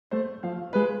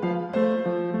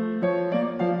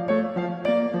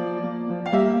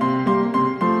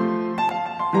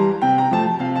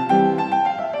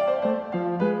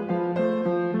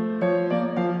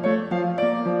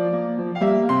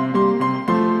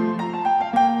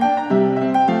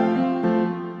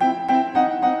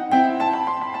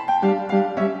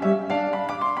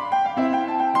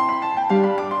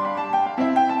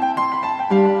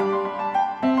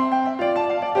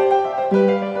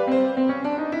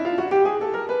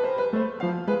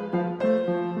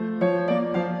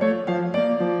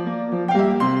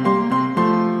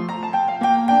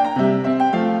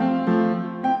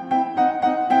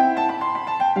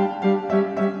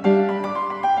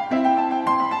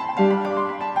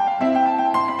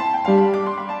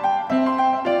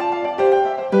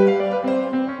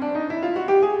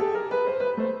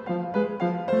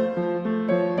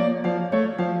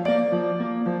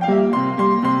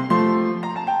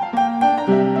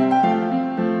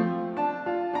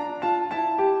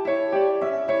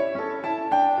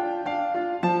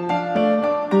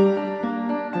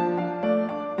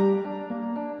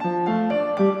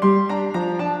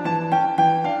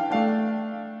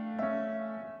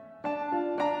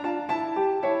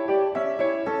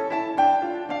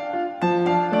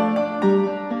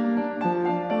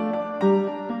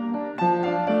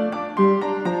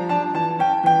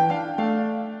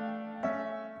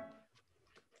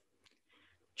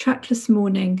Trackless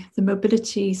Mourning, the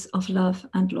Mobilities of Love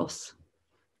and Loss.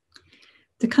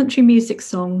 The country music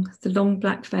song, The Long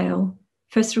Black Veil,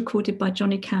 first recorded by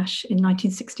Johnny Cash in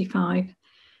 1965,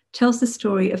 tells the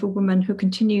story of a woman who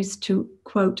continues to,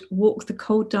 quote, walk the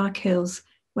cold, dark hills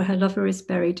where her lover is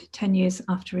buried 10 years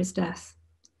after his death.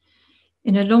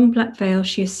 In her long black veil,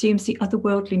 she assumes the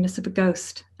otherworldliness of a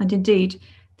ghost, and indeed,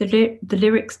 the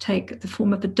lyrics take the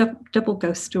form of a double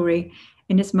ghost story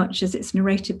inasmuch as it's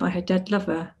narrated by her dead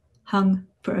lover, hung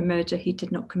for a murder he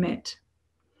did not commit.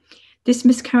 This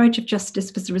miscarriage of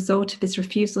justice was the result of his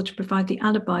refusal to provide the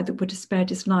alibi that would have spared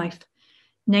his life,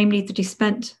 namely that he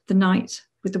spent the night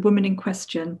with the woman in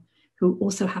question, who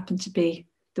also happened to be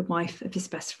the wife of his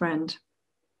best friend.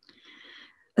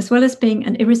 As well as being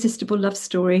an irresistible love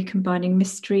story combining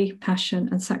mystery, passion,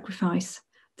 and sacrifice,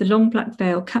 The Long Black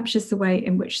Veil captures the way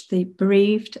in which the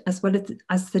bereaved, as well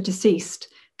as the deceased,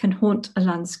 can haunt a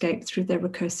landscape through their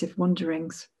recursive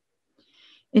wanderings.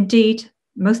 Indeed,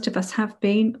 most of us have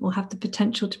been or have the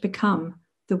potential to become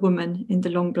the woman in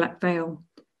the long black veil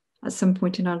at some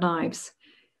point in our lives,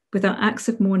 with our acts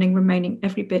of mourning remaining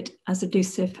every bit as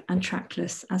elusive and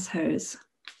trackless as hers.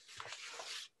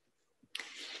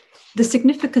 The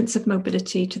significance of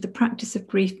mobility to the practice of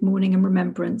grief, mourning, and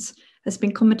remembrance has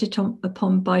been commented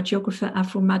upon by geographer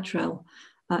Avril Madrell,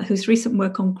 whose recent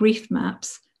work on grief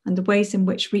maps and the ways in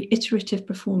which reiterative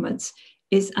performance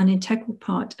is an integral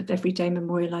part of everyday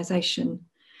memorialization.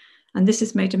 And this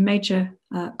has made a major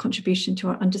contribution to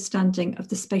our understanding of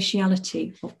the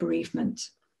spatiality of bereavement.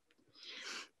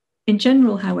 In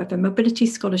general, however, mobility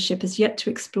scholarship has yet to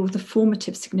explore the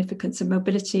formative significance of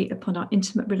mobility upon our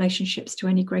intimate relationships to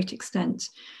any great extent.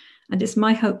 And it's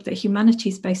my hope that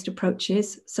humanities-based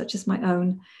approaches, such as my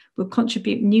own, will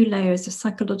contribute new layers of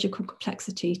psychological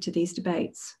complexity to these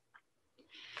debates.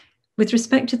 With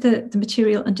respect to the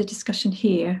material under discussion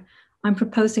here, I'm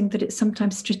proposing that it's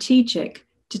sometimes strategic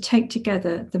to take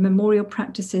together the memorial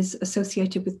practices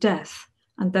associated with death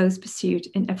and those pursued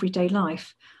in everyday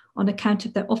life, on account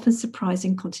of their often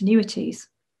surprising continuities.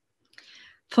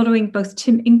 Following both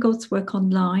Tim Ingold's work on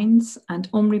lines and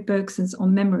Omri Bergson's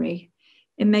on memory,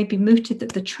 it may be mooted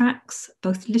that the tracks,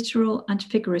 both literal and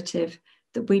figurative,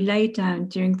 that we lay down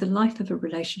during the life of a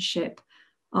relationship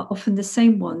are often the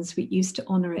same ones we use to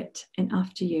honour it in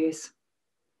after years.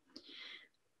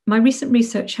 My recent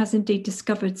research has indeed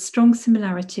discovered strong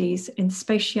similarities in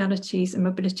spatialities and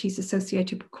mobilities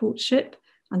associated with courtship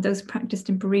and those practiced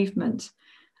in bereavement,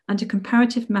 and a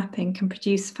comparative mapping can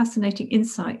produce fascinating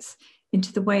insights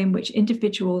into the way in which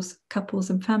individuals, couples,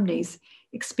 and families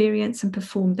experience and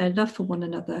perform their love for one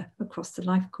another across the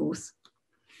life course.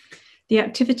 The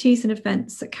activities and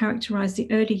events that characterize the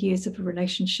early years of a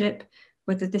relationship,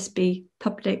 whether this be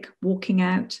public, walking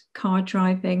out, car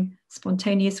driving,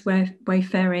 spontaneous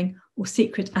wayfaring, or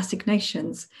secret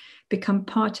assignations, become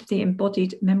part of the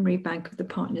embodied memory bank of the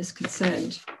partners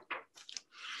concerned.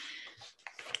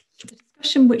 The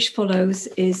discussion which follows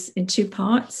is in two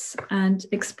parts and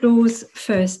explores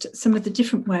first some of the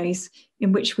different ways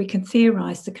in which we can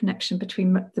theorize the connection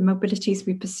between the mobilities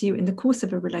we pursue in the course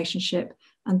of a relationship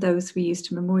and those we use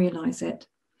to memorialize it.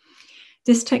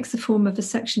 This takes the form of a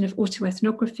section of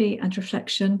autoethnography and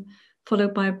reflection,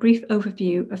 followed by a brief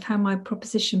overview of how my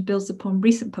proposition builds upon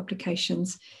recent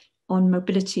publications on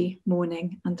mobility,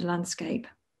 mourning, and the landscape.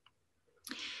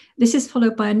 This is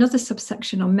followed by another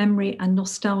subsection on memory and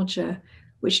nostalgia,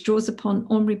 which draws upon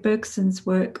Omri Bergson's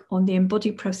work on the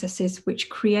embodied processes which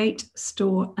create,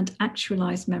 store, and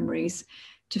actualize memories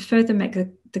to further make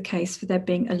the case for there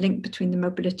being a link between the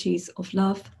mobilities of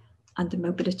love and the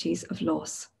mobilities of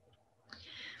loss.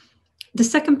 The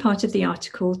second part of the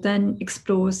article then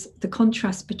explores the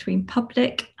contrast between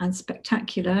public and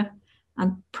spectacular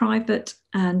and private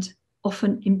and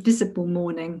often invisible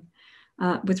mourning,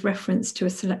 with reference to a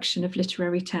selection of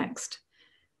literary text,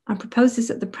 and proposes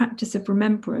that the practice of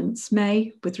remembrance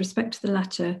may, with respect to the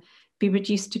latter, be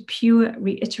reduced to pure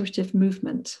reiterative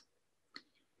movement.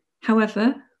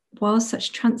 However, while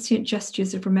such transient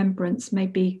gestures of remembrance may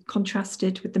be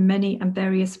contrasted with the many and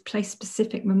various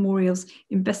place-specific memorials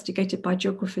investigated by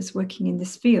geographers working in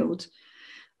this field,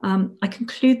 I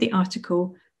conclude the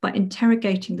article by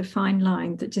interrogating the fine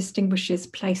line that distinguishes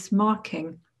place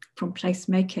marking from place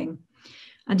making,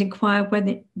 and inquire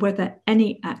whether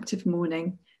any act of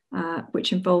mourning,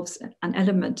 which involves an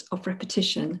element of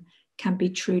repetition, can be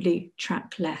truly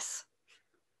trackless.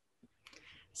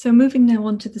 So moving now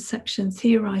on to the section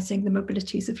theorising the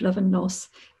mobilities of love and loss,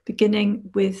 beginning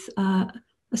with a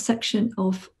section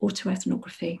of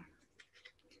autoethnography.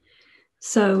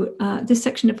 So this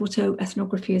section of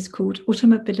autoethnography is called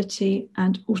Automobility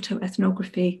and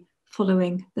Autoethnography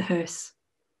Following the Hearse.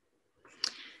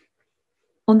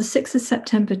 On the 6th of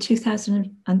September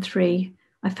 2003,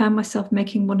 I found myself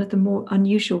making one of the more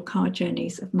unusual car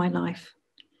journeys of my life.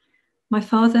 My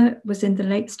father was in the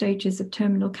late stages of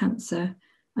terminal cancer,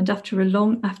 and after a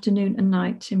long afternoon and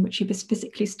night in which he was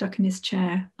physically stuck in his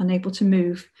chair, unable to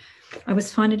move, I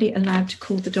was finally allowed to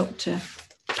call the doctor.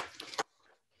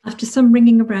 After some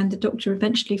ringing around, the doctor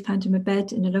eventually found him a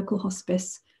bed in a local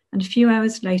hospice, and a few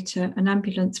hours later, an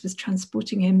ambulance was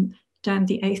transporting him down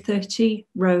the A30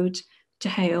 road to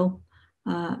Hale.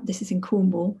 This is in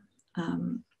Cornwall,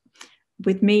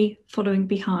 with me following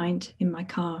behind in my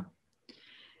car.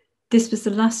 This was the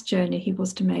last journey he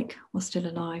was to make while still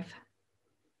alive.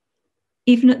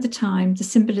 Even at the time, the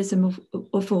symbolism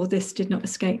of all this did not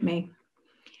escape me.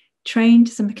 Trained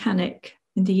as a mechanic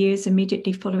in the years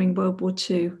immediately following World War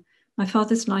II, my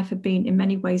father's life had been in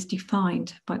many ways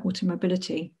defined by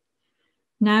automobility.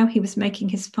 Now he was making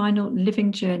his final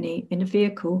living journey in a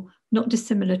vehicle not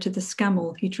dissimilar to the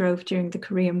Scamel he drove during the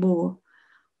Korean War,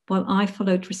 while I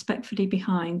followed respectfully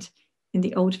behind in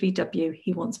the old VW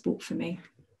he once bought for me.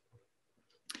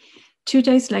 2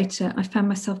 days later, I found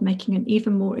myself making an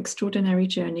even more extraordinary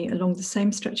journey along the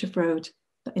same stretch of road,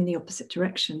 but in the opposite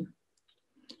direction.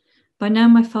 By now,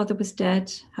 my father was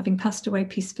dead, having passed away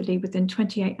peacefully within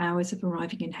 28 hours of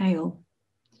arriving in Hale.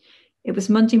 It was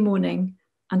Monday morning,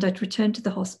 and I'd returned to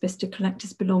the hospice to collect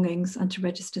his belongings and to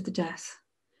register the death,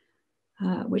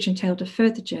 which entailed a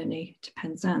further journey to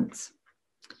Penzance.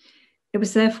 It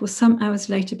was therefore some hours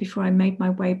later before I made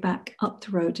my way back up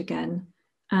the road again,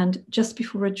 and just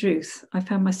before Adruth, I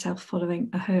found myself following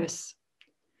a hearse.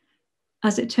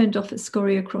 As it turned off at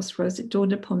Scoria Crossroads, it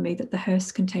dawned upon me that the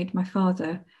hearse contained my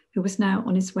father, who was now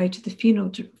on his way to the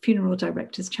funeral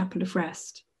director's chapel of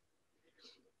rest.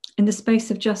 In the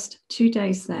space of just 2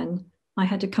 days then, I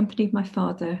had accompanied my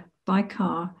father by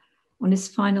car on his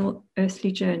final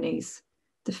earthly journeys,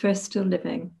 the first still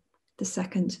living, the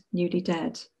second newly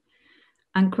dead,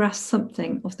 and grasped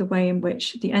something of the way in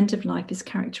which the end of life is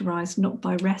characterized not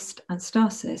by rest and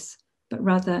stasis, but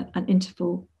rather an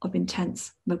interval of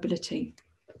intense mobility.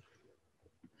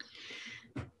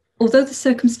 Although the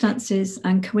circumstances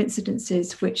and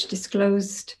coincidences which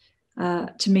disclosed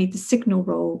to me the signal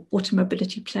role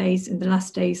automobility plays in the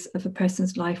last days of a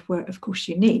person's life were, of course,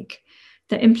 unique,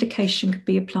 their implication could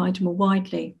be applied more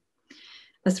widely.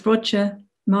 As Roger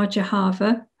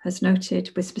Marjahava has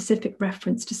noted with specific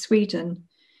reference to Sweden,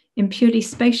 in purely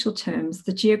spatial terms,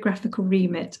 the geographical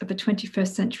remit of a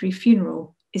 21st century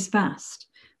funeral is vast,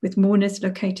 with mourners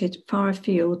located far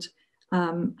afield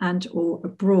and or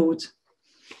abroad.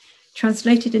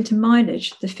 Translated into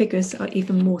mileage, the figures are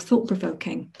even more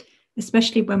thought-provoking,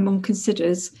 especially when one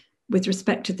considers, with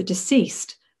respect to the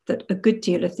deceased, that a good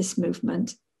deal of this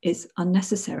movement is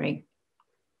unnecessary.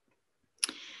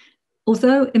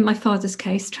 Although in my father's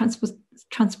case,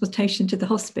 transportation to the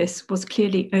hospice was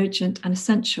clearly urgent and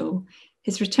essential,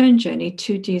 his return journey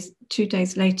 2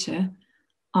 days later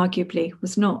arguably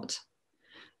was not.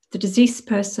 The deceased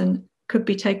person could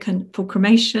be taken for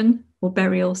cremation or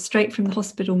burial straight from the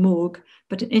hospital morgue,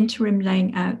 but an interim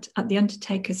laying out at the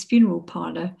undertaker's funeral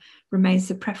parlour remains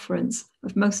the preference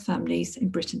of most families in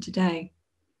Britain today.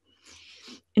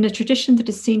 In a tradition that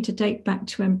is seen to date back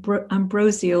to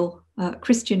ambrosial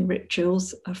Christian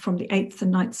rituals from the 8th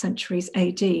and 9th centuries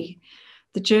AD,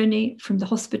 the journey from the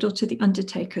hospital to the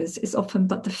undertaker's is often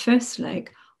but the first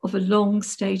leg of a long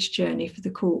stage journey for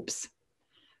the corpse.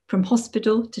 From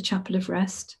hospital to chapel of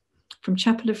rest, from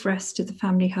chapel of rest to the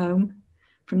family home,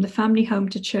 from the family home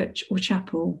to church or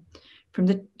chapel, from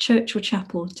the church or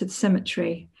chapel to the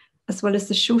cemetery, as well as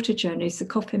the shorter journeys the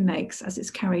coffin makes as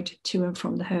it's carried to and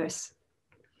from the hearse.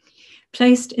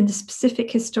 Placed in the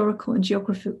specific historical and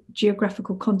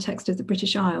geographical context of the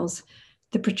British Isles,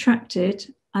 the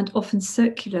protracted and often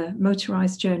circular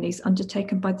motorised journeys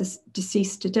undertaken by the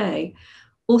deceased today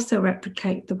also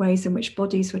replicate the ways in which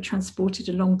bodies were transported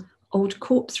along old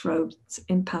corpse roads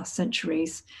in past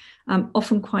centuries,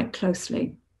 often quite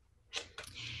closely.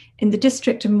 In the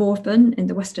district of Morven, in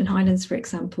the Western Highlands, for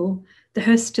example, the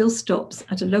hearse still stops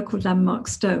at a local landmark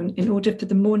stone in order for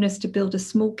the mourners to build a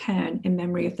small cairn in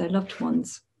memory of their loved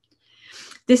ones.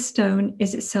 This stone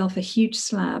is itself a huge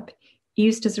slab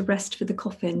used as a rest for the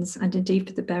coffins and indeed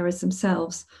for the bearers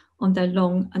themselves on their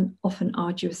long and often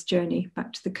arduous journey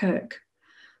back to the kirk,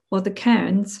 while the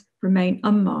cairns remain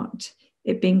unmarked,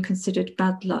 it being considered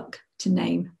bad luck to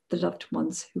name the loved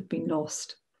ones who've been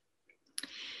lost.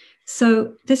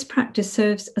 So this practice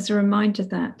serves as a reminder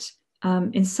that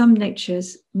in some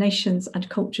nations and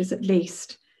cultures at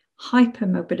least,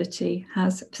 hypermobility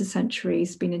has for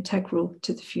centuries been integral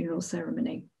to the funeral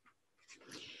ceremony.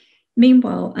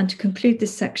 Meanwhile, and to conclude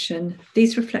this section,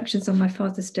 these reflections on my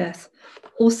father's death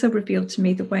also revealed to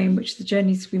me the way in which the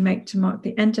journeys we make to mark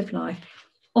the end of life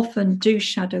often do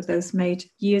shadow those made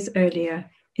years earlier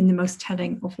in the most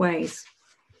telling of ways.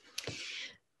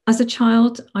 As a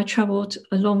child, I travelled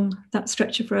along that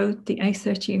stretch of road, the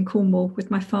A30 in Cornwall, with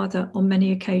my father on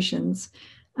many occasions,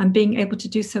 and being able to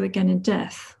do so again in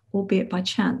death, albeit by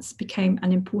chance, became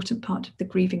an important part of the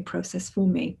grieving process for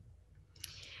me.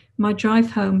 My drive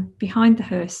home behind the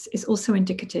hearse is also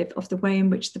indicative of the way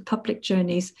in which the public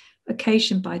journeys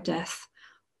occasioned by death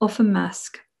often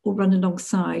mask or run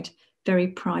alongside very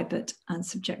private and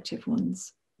subjective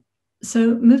ones.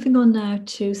 So moving on now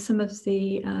to some of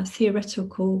the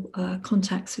theoretical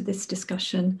contacts for this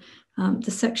discussion, the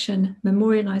section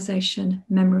Memorialization,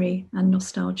 Memory and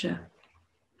Nostalgia.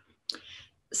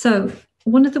 So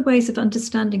one of the ways of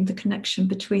understanding the connection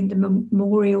between the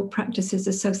memorial practices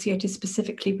associated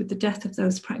specifically with the death of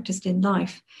those practiced in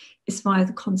life is via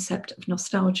the concept of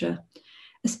nostalgia,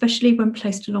 especially when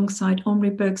placed alongside Henri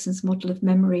Bergson's model of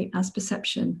memory as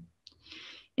perception.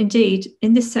 Indeed,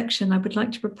 in this section, I would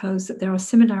like to propose that there are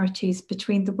similarities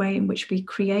between the way in which we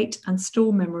create and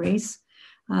store memories,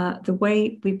 the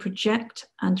way we project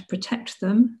and protect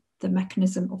them, the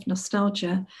mechanism of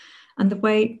nostalgia, and the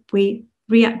way we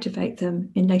reactivate them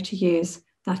in later years,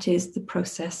 that is the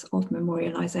process of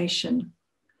memorialization.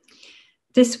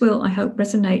 This will, I hope,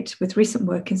 resonate with recent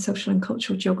work in social and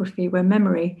cultural geography, where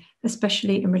memory,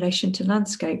 especially in relation to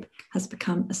landscape, has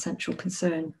become a central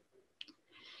concern.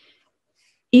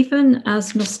 Even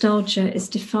as nostalgia is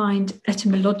defined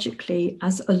etymologically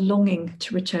as a longing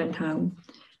to return home,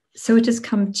 so it has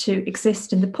come to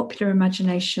exist in the popular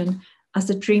imagination as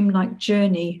a dreamlike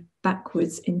journey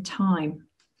backwards in time.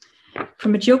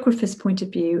 From a geographer's point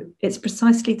of view, it's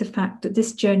precisely the fact that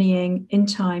this journeying in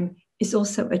time is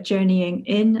also a journeying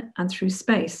in and through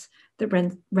space that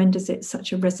renders it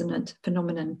such a resonant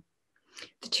phenomenon.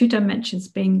 The two dimensions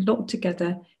being locked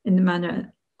together in the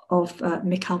manner of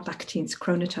Mikhail Bakhtin's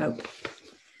chronotope.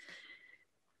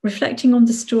 Reflecting on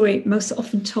the story most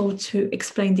often told to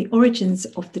explain the origins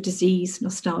of the disease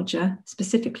nostalgia,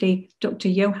 specifically Dr.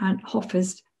 Johann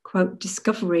Hofer's, quote,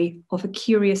 discovery of a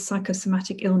curious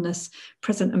psychosomatic illness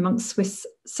present amongst Swiss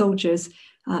soldiers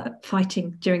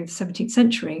fighting during the 17th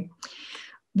century,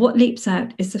 what leaps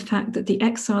out is the fact that the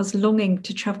exiles' longing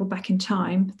to travel back in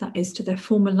time, that is, to their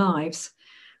former lives,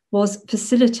 was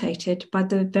facilitated by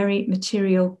the very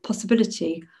material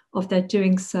possibility of their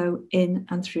doing so in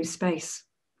and through space.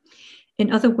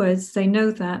 In other words, they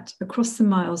know that across the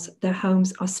miles, their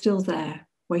homes are still there,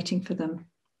 waiting for them.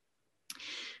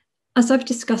 As I've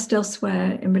discussed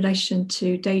elsewhere in relation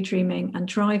to daydreaming and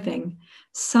driving,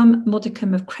 some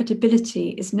modicum of credibility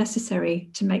is necessary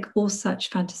to make all such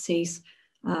fantasies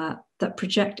that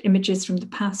project images from the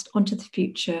past onto the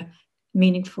future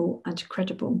meaningful and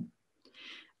credible.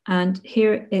 And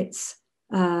here it's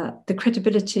the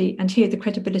credibility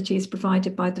is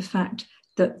provided by the fact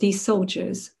that these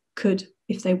soldiers could,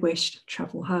 if they wished,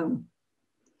 travel home.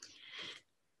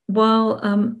 While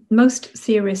most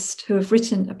theorists who have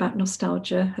written about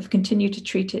nostalgia have continued to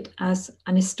treat it as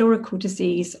an historical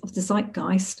disease of the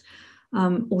zeitgeist,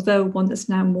 although one that's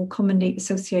now more commonly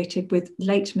associated with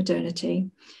late modernity,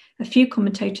 a few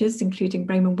commentators, including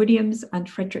Raymond Williams and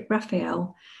Frederick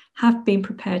Raphael, have been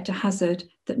prepared to hazard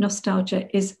that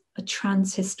nostalgia is a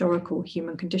trans-historical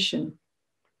human condition.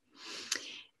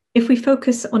 If we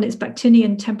focus on its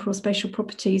Bakhtinian temporal spatial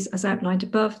properties as outlined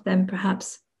above, then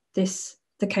perhaps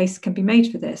the case can be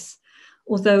made for this,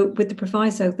 although with the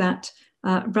proviso that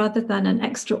rather than an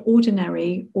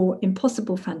extraordinary or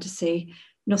impossible fantasy,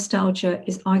 nostalgia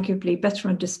is arguably better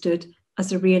understood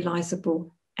as a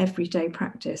realizable everyday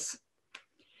practice.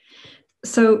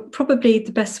 So probably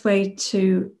the best way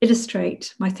to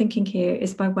illustrate my thinking here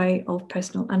is by way of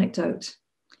personal anecdote.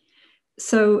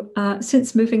 So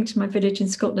since moving to my village in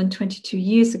Scotland 22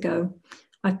 years ago,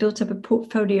 I've built up a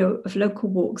portfolio of local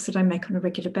walks that I make on a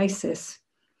regular basis.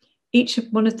 Each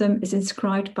one of them is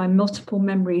inscribed by multiple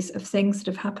memories of things that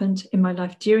have happened in my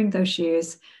life during those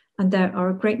years, and there are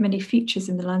a great many features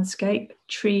in the landscape: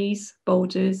 trees,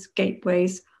 boulders,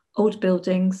 gateways, old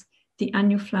buildings, the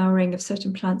annual flowering of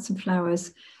certain plants and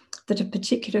flowers that have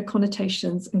particular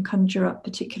connotations and conjure up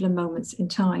particular moments in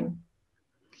time.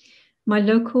 My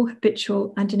local,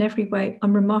 habitual, and in every way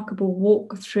unremarkable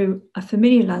walk through a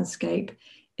familiar landscape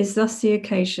is thus the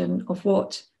occasion of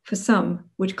what, for some,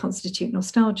 would constitute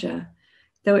nostalgia,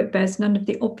 though it bears none of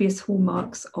the obvious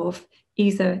hallmarks of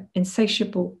either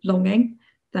insatiable longing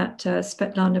that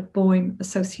Svetlana Boym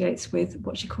associates with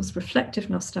what she calls reflective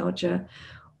nostalgia,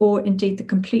 or indeed the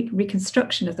complete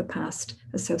reconstruction of the past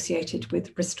associated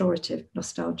with restorative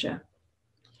nostalgia.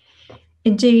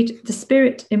 Indeed, the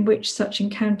spirit in which such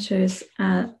encounters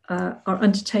are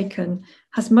undertaken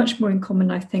has much more in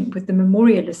common, I think, with the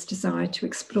memorialist desire to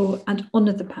explore and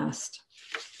honour the past.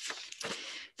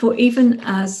 For even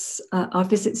as our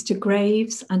visits to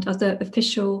graves and other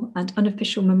official and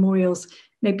unofficial memorials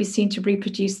may be seen to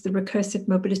reproduce the recursive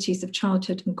mobilities of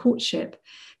childhood and courtship,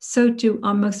 so do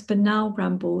our most banal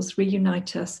rambles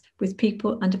reunite us with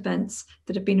people and events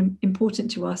that have been important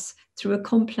to us through a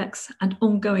complex and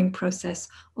ongoing process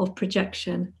of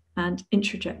projection and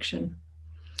introjection.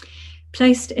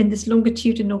 Placed in this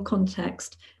longitudinal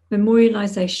context,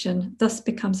 memorialization thus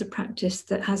becomes a practice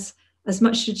that has as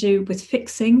much to do with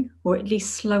fixing, or at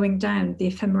least slowing down, the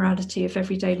ephemerality of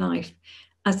everyday life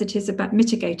as it is about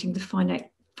mitigating the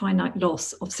finite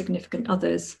loss of significant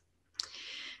others.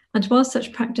 And while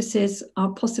such practices are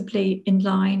possibly in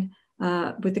line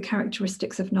with the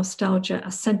characteristics of nostalgia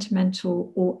as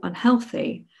sentimental or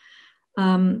unhealthy,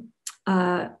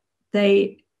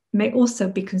 they may also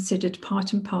be considered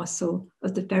part and parcel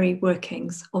of the very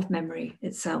workings of memory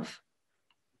itself.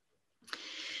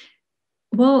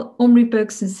 While Henri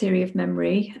Bergson's theory of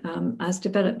memory, as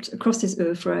developed across his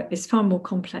oeuvre, is far more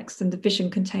complex than the vision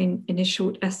contained in his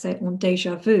short essay on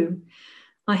déjà vu,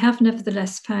 I have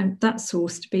nevertheless found that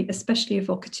source to be especially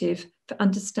evocative for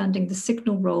understanding the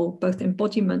signal role both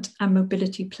embodiment and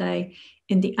mobility play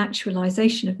in the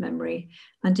actualization of memory,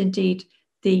 and indeed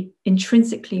the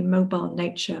intrinsically mobile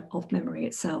nature of memory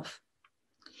itself.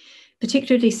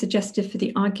 Particularly suggestive for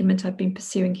the argument I've been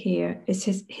pursuing here is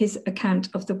his account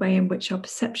of the way in which our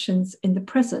perceptions in the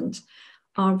present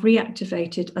are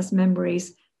reactivated as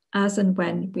memories as and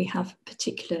when we have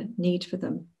particular need for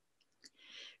them.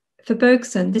 For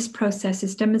Bergson, this process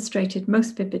is demonstrated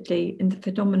most vividly in the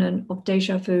phenomenon of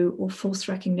déjà vu or false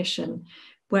recognition,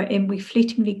 wherein we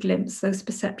fleetingly glimpse those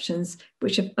perceptions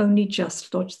which have only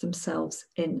just lodged themselves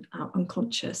in our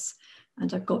unconscious.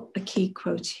 And I've got a key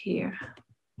quote here.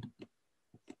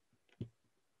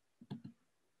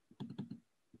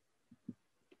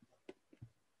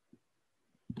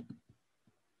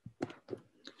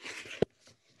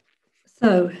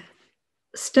 So,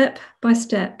 step by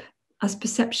step, as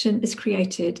perception is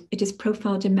created, it is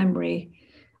profiled in memory,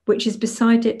 which is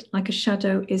beside it like a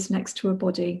shadow is next to a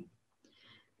body.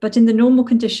 But in the normal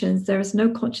conditions, there is no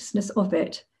consciousness of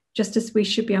it, just as we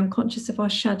should be unconscious of our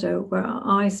shadow were our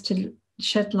eyes to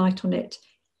shed light on it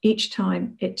each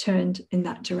time it turned in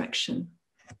that direction.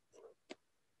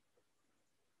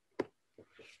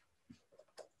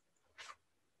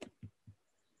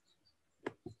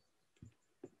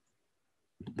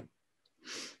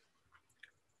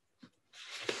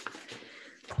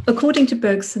 According to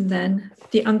Bergson, then,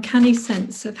 the uncanny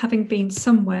sense of having been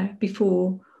somewhere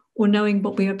before or knowing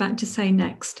what we are about to say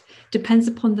next depends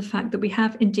upon the fact that we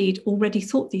have indeed already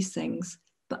thought these things,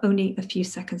 but only a few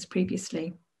seconds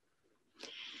previously.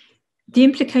 The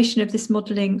implication of this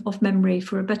modelling of memory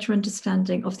for a better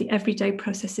understanding of the everyday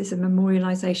processes of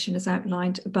memorialisation as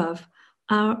outlined above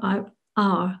are,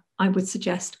 I would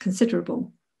suggest,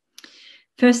 considerable.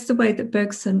 First, the way that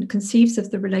Bergson conceives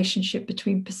of the relationship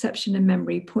between perception and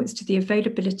memory points to the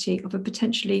availability of a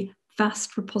potentially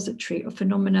vast repository of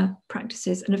phenomena,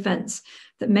 practices, and events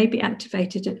that may be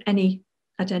activated at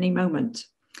any moment.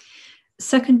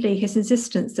 Secondly, his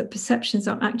insistence that perceptions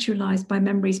are actualized by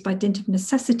memories by dint of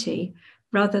necessity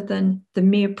rather than the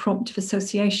mere prompt of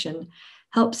association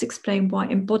helps explain why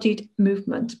embodied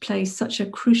movement plays such a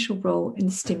crucial role in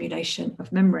the stimulation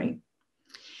of memory.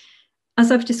 As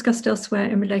I've discussed elsewhere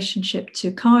in relationship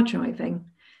to car driving,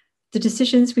 the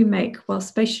decisions we make while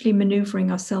spatially maneuvering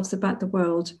ourselves about the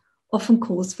world often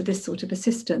calls for this sort of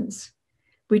assistance.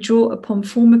 We draw upon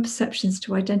former perceptions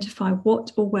to identify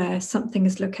what or where something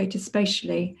is located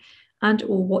spatially and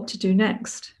or what to do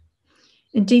next.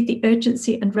 Indeed, the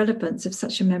urgency and relevance of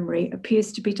such a memory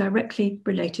appears to be directly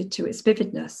related to its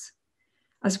vividness.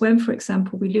 As when, for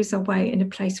example, we lose our way in a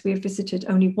place we have visited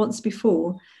only once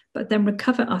before, but then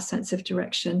recover our sense of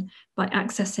direction by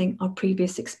accessing our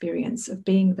previous experience of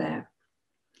being there.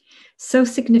 So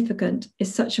significant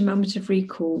is such a moment of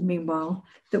recall, meanwhile,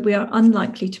 that we are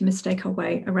unlikely to mistake our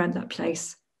way around that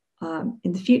place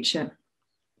in the future.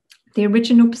 The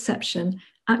original perception,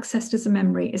 accessed as a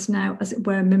memory, is now, as it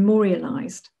were,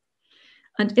 memorialized.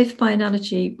 And if, by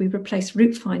analogy, we replace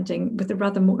route finding with a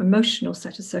rather more emotional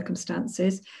set of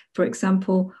circumstances, for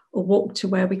example, a walk to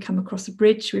where we come across a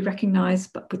bridge we recognize,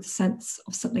 but with the sense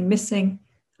of something missing,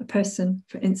 a person,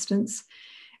 for instance,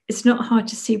 it's not hard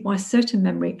to see why certain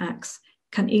memory acts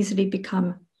can easily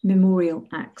become memorial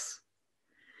acts.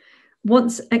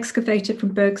 Once excavated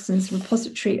from Bergson's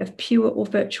repository of pure or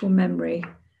virtual memory,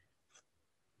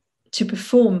 to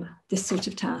perform this sort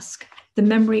of task, the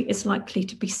memory is likely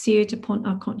to be seared upon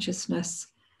our consciousness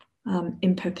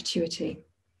in perpetuity.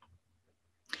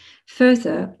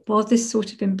 Further, while this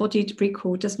sort of embodied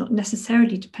recall does not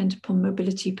necessarily depend upon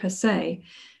mobility per se,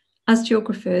 as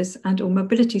geographers and or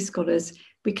mobility scholars,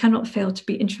 we cannot fail to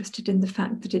be interested in the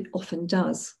fact that it often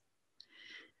does.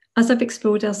 As I've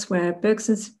explored elsewhere,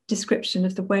 Bergson's description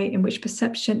of the way in which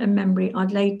perception and memory are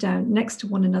laid down next to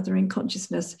one another in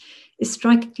consciousness is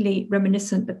strikingly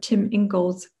reminiscent of Tim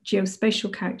Ingold's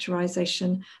geospatial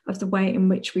characterization of the way in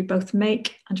which we both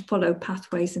make and follow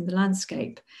pathways in the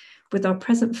landscape, with our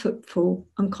present footfall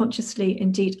unconsciously,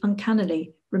 indeed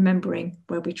uncannily, remembering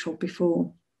where we trod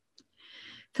before.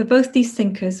 For both these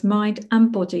thinkers, mind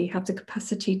and body have the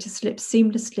capacity to slip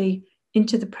seamlessly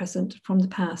into the present from the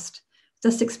past,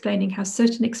 thus explaining how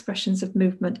certain expressions of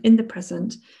movement in the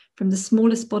present, from the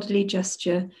smallest bodily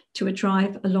gesture to a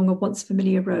drive along a once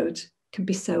familiar road, can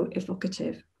be so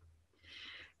evocative.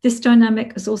 This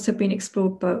dynamic has also been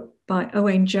explored by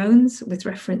Owain Jones with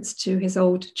reference to his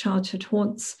old childhood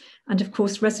haunts, and of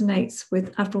course resonates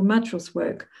with Avril Madrill's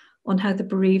work on how the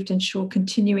bereaved ensure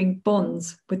continuing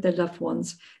bonds with their loved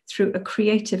ones through a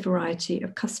creative variety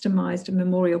of customized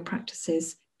memorial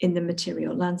practices in the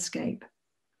material landscape.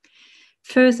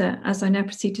 Further, as I now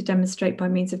proceed to demonstrate by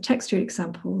means of textual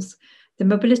examples, the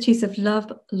mobilities of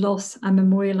love, loss, and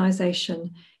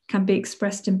memorialization can be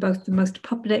expressed in both the most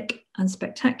public and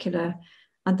spectacular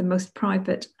and the most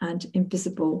private and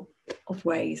invisible of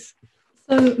ways.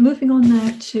 So moving on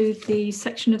now to the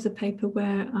section of the paper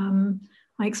where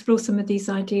I explore some of these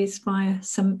ideas via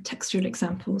some textual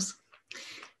examples.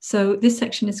 So this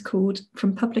section is called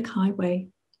From Public Highway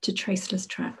to Traceless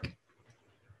Track.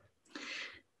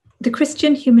 The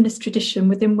Christian humanist tradition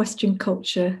within Western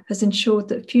culture has ensured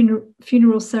that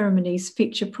funeral ceremonies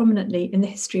feature prominently in the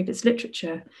history of its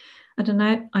literature. And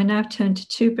I now turn to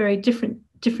two very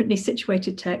differently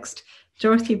situated texts,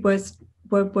 Dorothy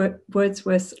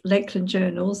Wordsworth's Lakeland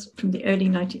Journals from the early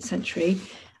 19th century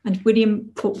and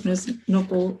William Faulkner's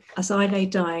novel As I Lay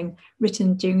Dying,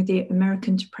 written during the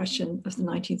American Depression of the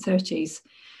 1930s,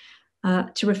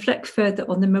 to reflect further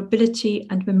on the mobility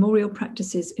and memorial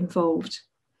practices involved.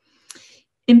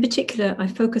 In particular, I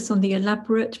focus on the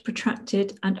elaborate,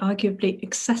 protracted, and arguably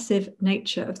excessive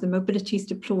nature of the mobilities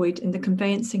deployed in the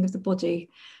conveyancing of the body,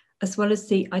 as well as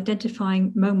the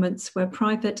identifying moments where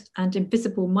private and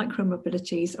invisible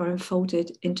micromobilities are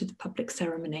unfolded into the public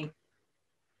ceremony.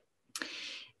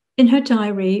 In her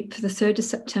diary for the 3rd of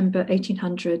September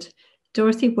 1800,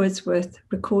 Dorothy Wordsworth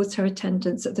records her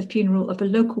attendance at the funeral of a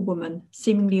local woman,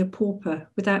 seemingly a pauper,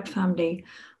 without family,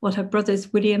 while her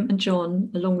brothers William and John,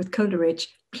 along with Coleridge,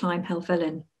 climb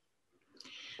Helvellyn.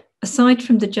 Aside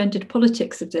from the gendered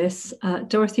politics of this,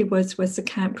 Dorothy Wordsworth's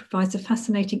account provides a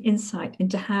fascinating insight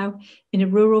into how, in a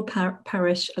rural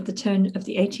parish at the turn of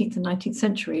the 18th and 19th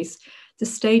centuries, the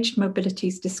staged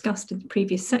mobilities discussed in the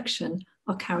previous section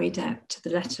are carried out to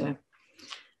the letter.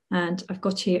 And I've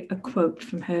got here a quote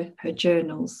from her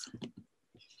journals.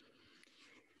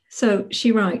 So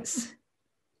she writes,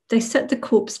 "They set the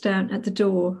corpse down at the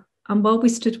door, and while we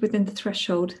stood within the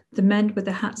threshold, the men with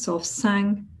their hats off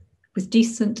sang, with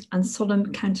decent and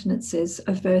solemn countenances,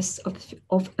 a verse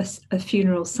of a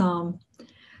funeral psalm.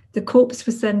 The corpse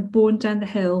was then borne down the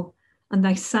hill, and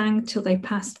they sang till they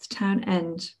passed the town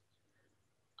end.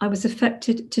 I was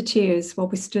affected to tears while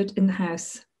we stood in the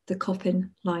house, the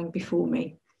coffin lying before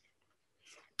me."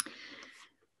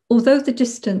 Although the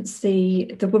distance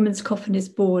the woman's coffin is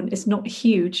borne is not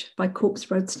huge by Corpse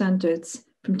Road standards,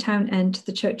 from town end to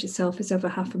the church itself is over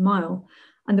half a mile,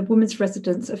 and the woman's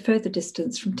residence a further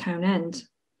distance from town end.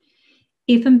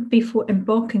 Even before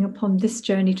embarking upon this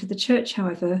journey to the church,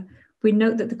 however, we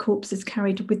note that the corpse is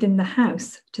carried within the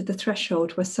house to the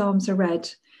threshold where psalms are read,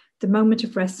 the moment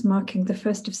of rest marking the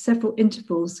first of several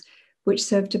intervals which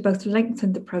serve to both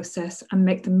lengthen the process and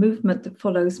make the movement that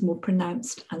follows more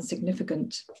pronounced and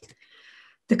significant.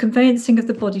 The conveyancing of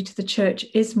the body to the church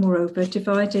is, moreover,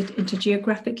 divided into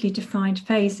geographically defined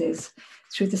phases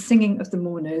through the singing of the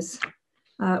mourners,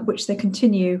 which they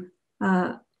continue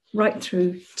right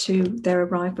through to their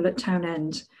arrival at town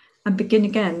end, and begin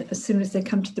again as soon as they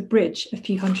come to the bridge a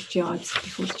few hundred yards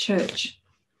before the church.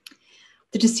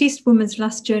 The deceased woman's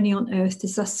last journey on earth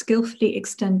is thus skillfully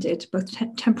extended both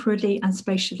temporally and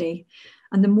spatially,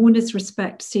 and the mourner's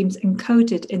respect seems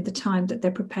encoded in the time that they're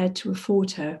prepared to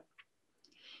afford her.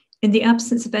 In the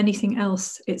absence of anything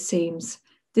else, it seems,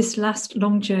 this last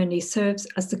long journey serves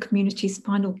as the community's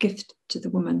final gift to the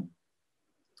woman.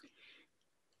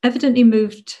 Evidently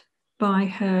moved by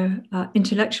her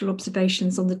intellectual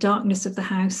observations on the darkness of the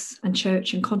house and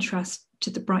church in contrast to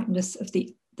the brightness of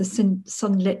the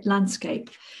sunlit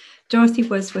landscape, Dorothy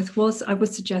Wordsworth was, I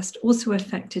would suggest, also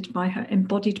affected by her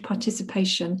embodied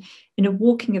participation in a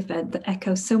walking event that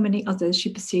echoes so many others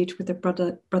she pursued with her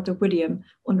brother William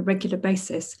on a regular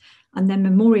basis, and then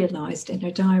memorialised in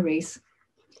her diaries.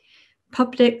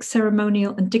 Public,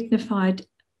 ceremonial, and dignified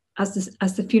as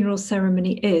the funeral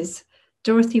ceremony is,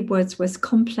 Dorothy Wordsworth's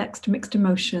complex mixed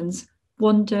emotions,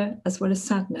 wonder as well as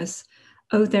sadness,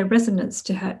 owe their resonance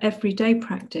to her everyday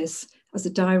practice as a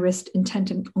diarist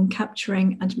intent on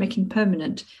capturing and making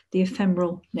permanent the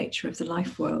ephemeral nature of the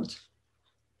life world.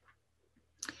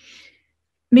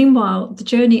 Meanwhile, the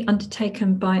journey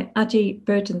undertaken by Addie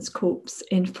Burden's corpse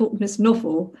in Faulkner's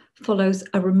novel follows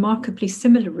a remarkably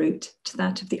similar route to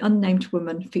that of the unnamed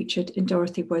woman featured in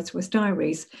Dorothy Wordsworth's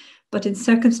diaries, but in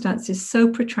circumstances so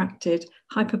protracted,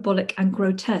 hyperbolic, and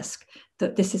grotesque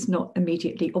that this is not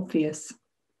immediately obvious.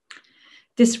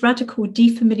 This radical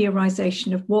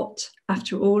defamiliarization of what,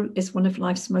 after all, is one of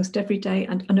life's most everyday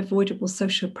and unavoidable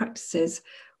social practices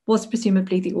was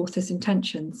presumably the author's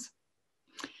intentions.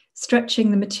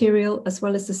 Stretching the material as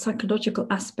well as the psychological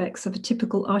aspects of a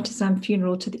typical artisan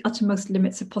funeral to the uttermost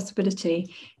limits of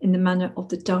possibility in the manner of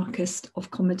the darkest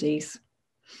of comedies.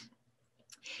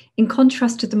 In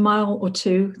contrast to the mile or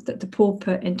two that the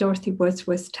pauper in Dorothy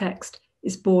Wordsworth's text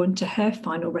is borne to her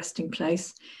final resting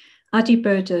place, Addie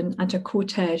Burden and her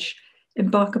cortege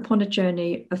embark upon a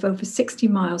journey of over 60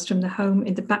 miles from their home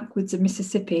in the backwoods of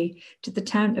Mississippi to the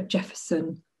town of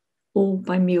Jefferson, all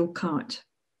by mule cart.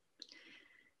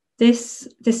 This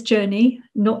journey,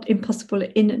 not impossible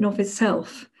in and of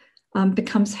itself,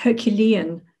 becomes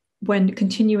Herculean when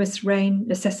continuous rain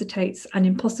necessitates an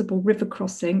impossible river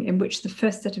crossing in which the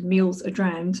first set of mules are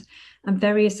drowned, and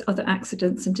various other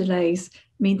accidents and delays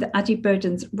mean that Addie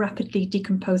Burden's rapidly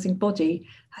decomposing body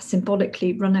has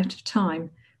symbolically run out of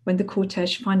time when the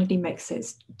cortege finally makes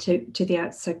it to the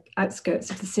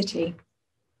outskirts of the city.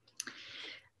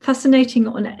 Fascinating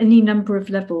on any number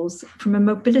of levels, from a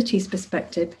mobilities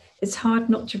perspective, it's hard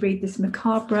not to read this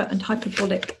macabre and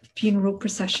hyperbolic funeral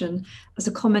procession as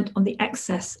a comment on the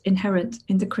excess inherent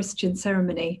in the Christian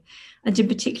ceremony, and in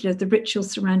particular the ritual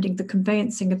surrounding the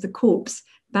conveyancing of the corpse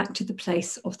back to the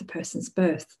place of the person's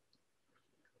birth.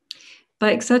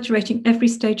 By exaggerating every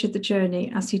stage of the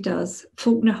journey as he does,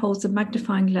 Faulkner holds a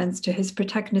magnifying lens to his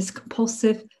protagonist's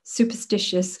compulsive,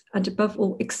 superstitious, and above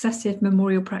all excessive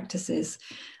memorial practices,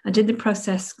 and in the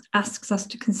process asks us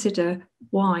to consider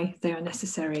why they are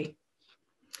necessary.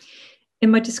 In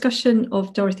my discussion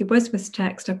of Dorothy Wordsworth's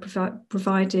text, I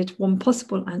provided one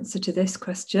possible answer to this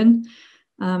question.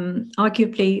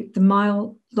 Arguably, the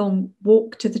mile-long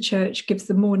walk to the church gives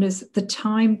the mourners the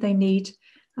time they need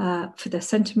for their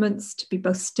sentiments to be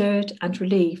both stirred and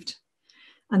relieved.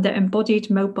 And their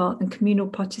embodied, mobile, and communal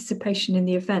participation in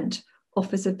the event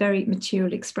offers a very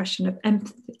material expression of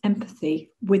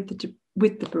empathy with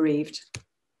the bereaved.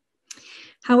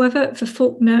 However, for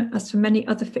Faulkner, as for many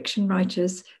other fiction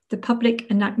writers, the public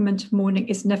enactment of mourning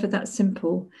is never that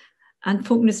simple, and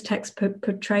Faulkner's text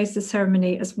portrays the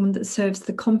ceremony as one that serves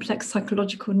the complex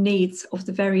psychological needs of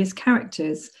the various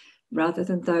characters rather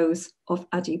than those of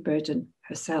Addie Burden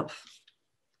herself.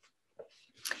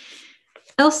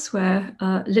 Elsewhere,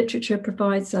 literature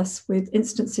provides us with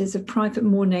instances of private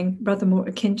mourning rather more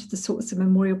akin to the sorts of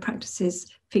memorial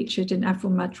practices featured in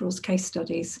Avril Madrell's case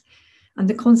studies. And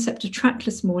the concept of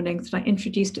trackless mourning that I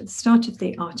introduced at the start of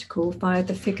the article via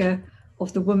the figure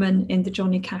of the woman in the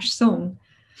Johnny Cash song.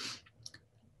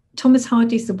 Thomas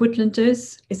Hardy's The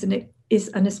Woodlanders is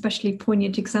an especially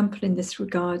poignant example in this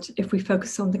regard if we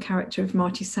focus on the character of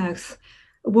Marty South,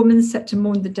 a woman set to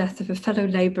mourn the death of a fellow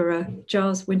labourer,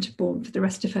 Giles Winterbourne, for the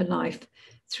rest of her life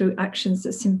through actions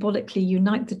that symbolically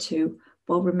unite the two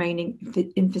while remaining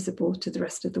invisible to the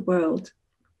rest of the world.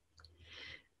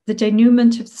 The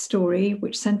denouement of the story,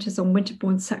 which centres on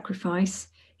Winterbourne's sacrifice,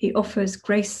 he offers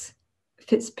Grace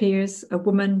Fitzpiers, a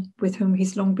woman with whom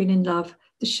he's long been in love,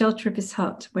 the shelter of his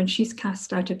hut when she's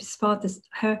cast out of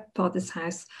her father's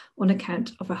house on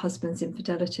account of her husband's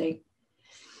infidelity.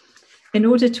 In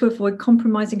order to avoid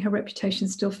compromising her reputation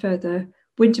still further,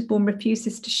 Winterbourne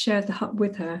refuses to share the hut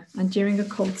with her, and during a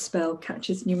cold spell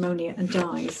catches pneumonia and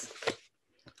dies.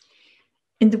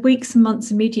 In the weeks and months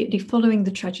immediately following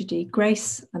the tragedy,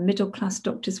 Grace, a middle-class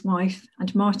doctor's wife,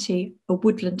 and Marty, a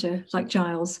woodlander like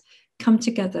Giles, come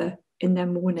together in their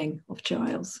mourning of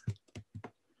Giles.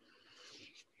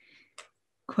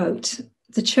 Quote,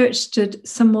 "The church stood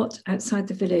somewhat outside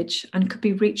the village and could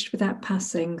be reached without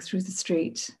passing through the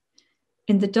street.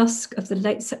 In the dusk of the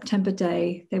late September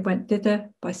day, they went thither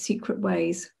by secret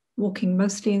ways, walking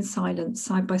mostly in silence,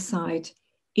 side by side,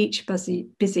 each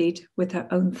busied with her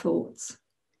own thoughts.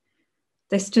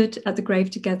 They stood at the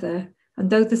grave together, and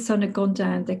though the sun had gone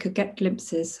down, they could get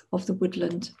glimpses of the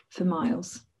woodland for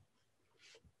miles.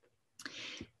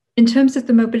 In terms of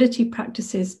the mobility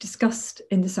practices discussed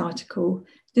in this article,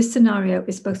 this scenario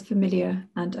is both familiar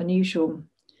and unusual.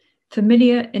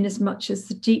 Familiar in as much as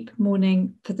the deep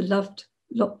mourning for the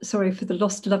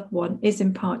lost loved one is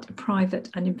in part a private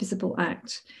and invisible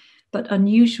act, but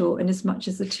unusual in as much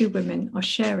as the two women are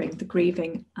sharing the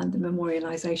grieving and the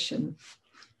memorialisation.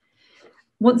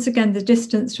 Once again, the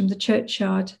distance from the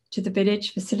churchyard to the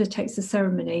village facilitates the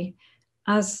ceremony,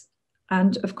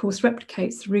 and of course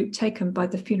replicates the route taken by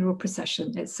the funeral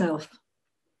procession itself.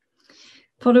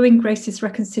 Following Grace's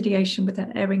reconciliation with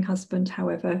her erring husband,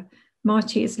 however,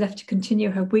 Marty is left to continue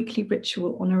her weekly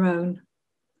ritual on her own.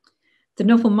 The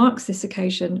novel marks this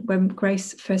occasion when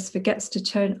Grace first forgets to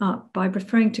turn up by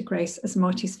referring to Grace as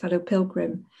Marty's fellow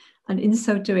pilgrim, and in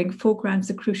so doing foregrounds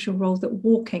the crucial role that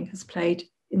walking has played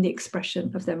in the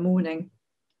expression of their mourning.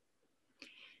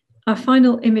 Our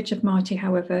final image of Marty,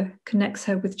 however, connects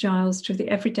her with Giles through the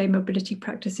everyday mobility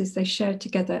practices they shared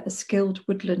together as skilled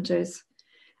woodlanders,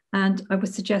 and I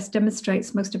would suggest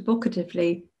demonstrates most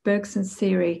evocatively Bergson's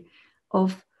theory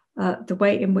of the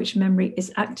way in which memory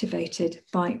is activated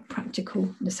by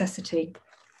practical necessity.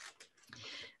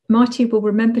 Marty will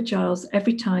remember Giles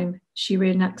every time she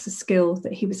reenacts a skill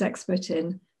that he was expert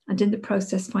in, and in the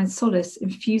process find solace in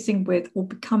fusing with or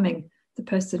becoming the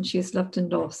person she has loved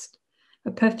and lost.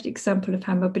 A perfect example of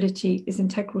how mobility is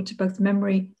integral to both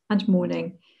memory and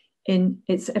mourning in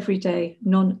its everyday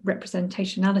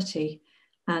non-representationality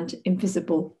and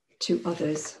invisible to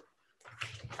others.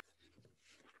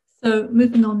 So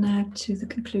moving on now to the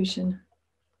conclusion.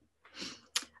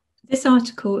 This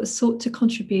article has sought to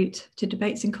contribute to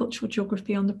debates in cultural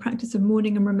geography on the practice of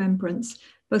mourning and remembrance,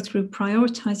 both through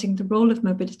prioritising the role of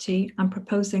mobility and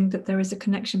proposing that there is a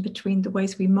connection between the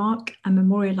ways we mark and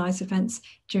memorialise events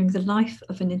during the life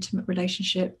of an intimate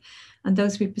relationship and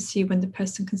those we pursue when the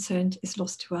person concerned is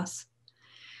lost to us.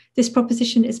 This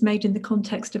proposition is made in the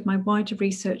context of my wider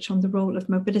research on the role of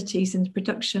mobilities in the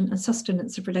production and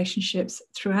sustenance of relationships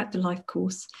throughout the life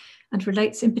course, and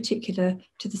relates in particular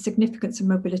to the significance of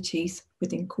mobilities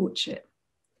within courtship.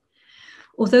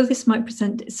 Although this might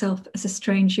present itself as a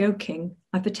strange yoking,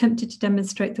 I've attempted to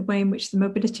demonstrate the way in which the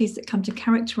mobilities that come to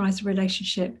characterise a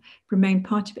relationship remain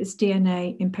part of its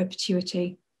DNA in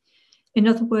perpetuity. In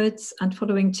other words, and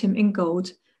following Tim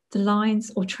Ingold, the lines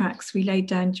or tracks we laid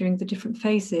down during the different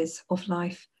phases of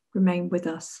life remain with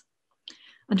us.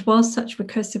 And while such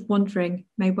recursive wandering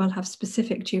may well have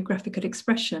specific geographical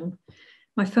expression,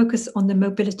 my focus on the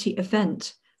mobility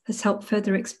event has helped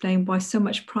further explain why so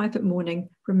much private mourning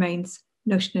remains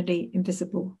notionally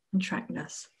invisible and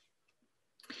trackless.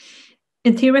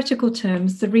 In theoretical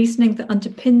terms, the reasoning that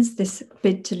underpins this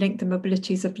bid to link the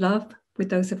mobilities of love with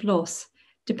those of loss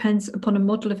depends upon a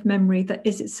model of memory that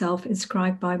is itself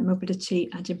inscribed by mobility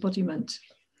and embodiment.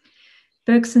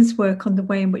 Bergson's work on the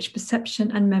way in which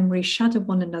perception and memory shadow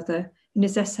one another in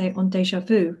his essay on déjà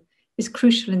vu is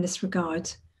crucial in this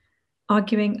regard,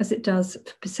 arguing as it does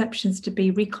for perceptions to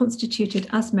be reconstituted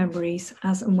as memories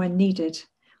as and when needed,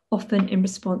 often in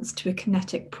response to a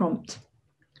kinetic prompt.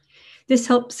 This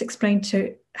helps explain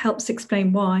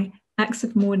why acts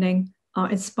of mourning are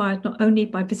inspired not only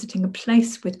by visiting a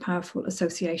place with powerful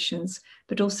associations,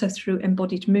 but also through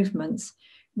embodied movements,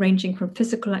 ranging from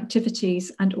physical activities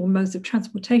and or modes of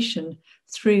transportation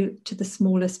through to the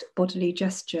smallest bodily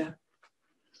gesture.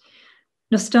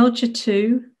 Nostalgia,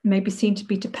 too, may be seen to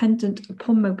be dependent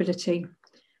upon mobility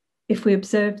if we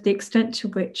observe the extent to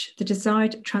which the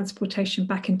desired transportation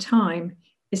back in time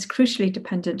is crucially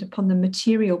dependent upon the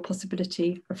material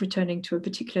possibility of returning to a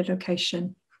particular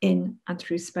location in and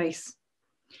through space.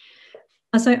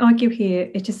 As I argue here,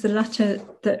 it is the latter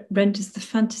that renders the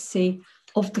fantasy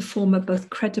of the former both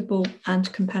credible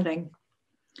and compelling.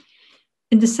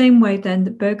 In the same way, then,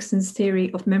 that Bergson's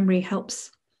theory of memory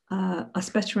helps us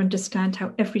better understand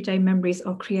how everyday memories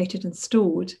are created and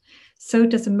stored, so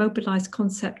does a mobilized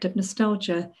concept of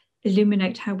nostalgia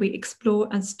illuminate how we explore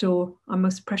and store our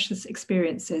most precious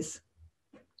experiences.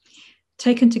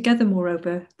 Taken together,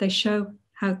 moreover, they show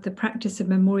how the practice of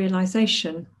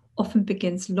memorialization often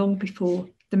begins long before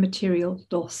the material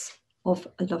loss of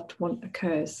a loved one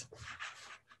occurs.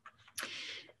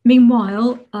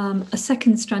 Meanwhile, a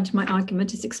second strand of my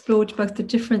argument has explored both the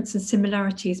difference and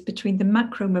similarities between the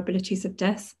macro mobilities of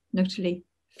death, notably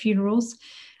funerals,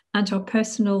 and our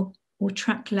personal or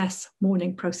trackless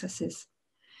mourning processes.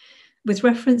 With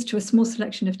reference to a small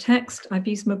selection of text, I've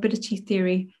used mobility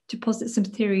theory to posit some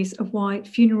theories of why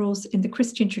funerals in the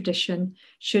Christian tradition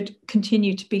should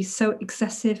continue to be so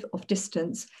excessive of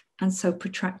distance and so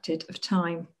protracted of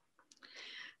time.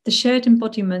 The shared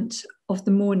embodiment of the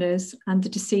mourners and the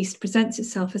deceased presents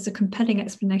itself as a compelling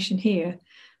explanation here,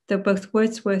 though both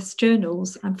Wordsworth's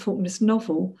journals and Faulkner's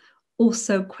novel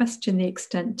also question the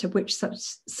extent to which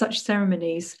such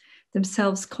ceremonies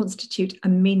themselves constitute a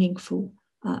meaningful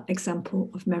example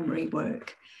of memory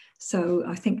work. So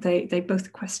I think they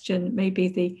both question maybe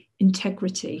the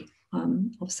integrity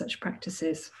of such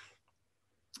practices.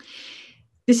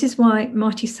 This is why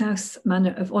Marty South's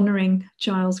manner of honouring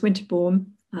Giles Winterbourne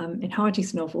in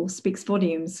Hardy's novel speaks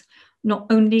volumes. Not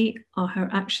only are her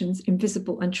actions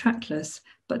invisible and trackless,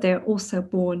 but they are also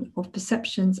born of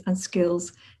perceptions and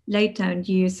skills laid down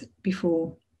years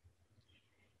before.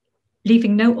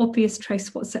 Leaving no obvious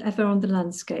trace whatsoever on the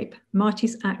landscape,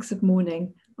 Marty's acts of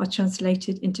mourning are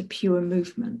translated into pure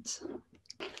movement.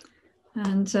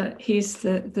 And here's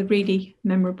the really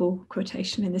memorable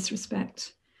quotation in this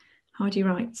respect. Hardy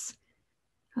writes,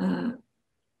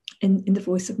 in the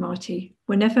voice of Marty,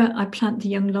 "Whenever I plant the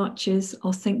young larches,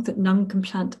 I'll think that none can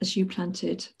plant as you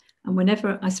planted. And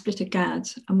whenever I split a gad,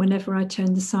 and whenever I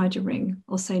turn the cider ring,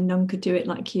 I'll say none could do it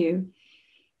like you.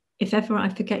 If ever I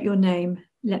forget your name,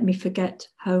 let me forget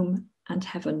home and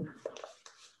heaven."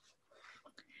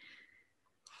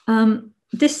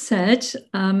 This said,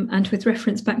 and with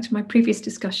reference back to my previous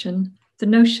discussion, the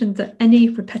notion that any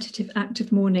repetitive act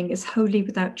of mourning is wholly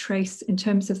without trace in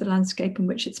terms of the landscape in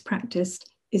which it's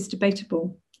practiced is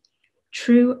debatable.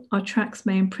 True, our tracks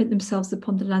may imprint themselves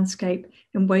upon the landscape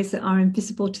in ways that are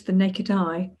invisible to the naked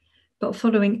eye, but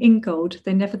following Ingold,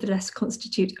 they nevertheless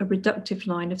constitute a reductive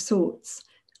line of sorts,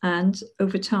 and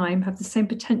over time have the same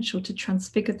potential to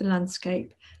transfigure the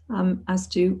landscape as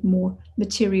do more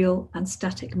material and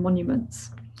static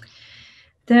monuments.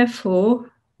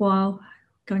 Therefore, while,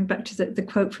 going back to the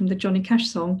quote from the Johnny Cash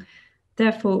song,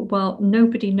 therefore, while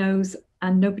nobody knows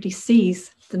and nobody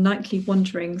sees the nightly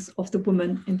wanderings of the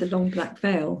woman in the long black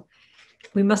veil,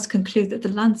 we must conclude that the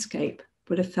landscape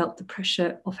would have felt the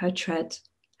pressure of her tread,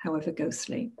 however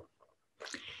ghostly.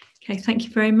 Okay, thank you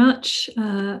very much.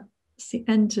 It's the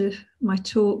end of my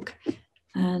talk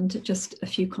and just a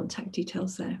few contact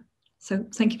details there. So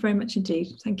thank you very much indeed.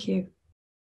 Thank you.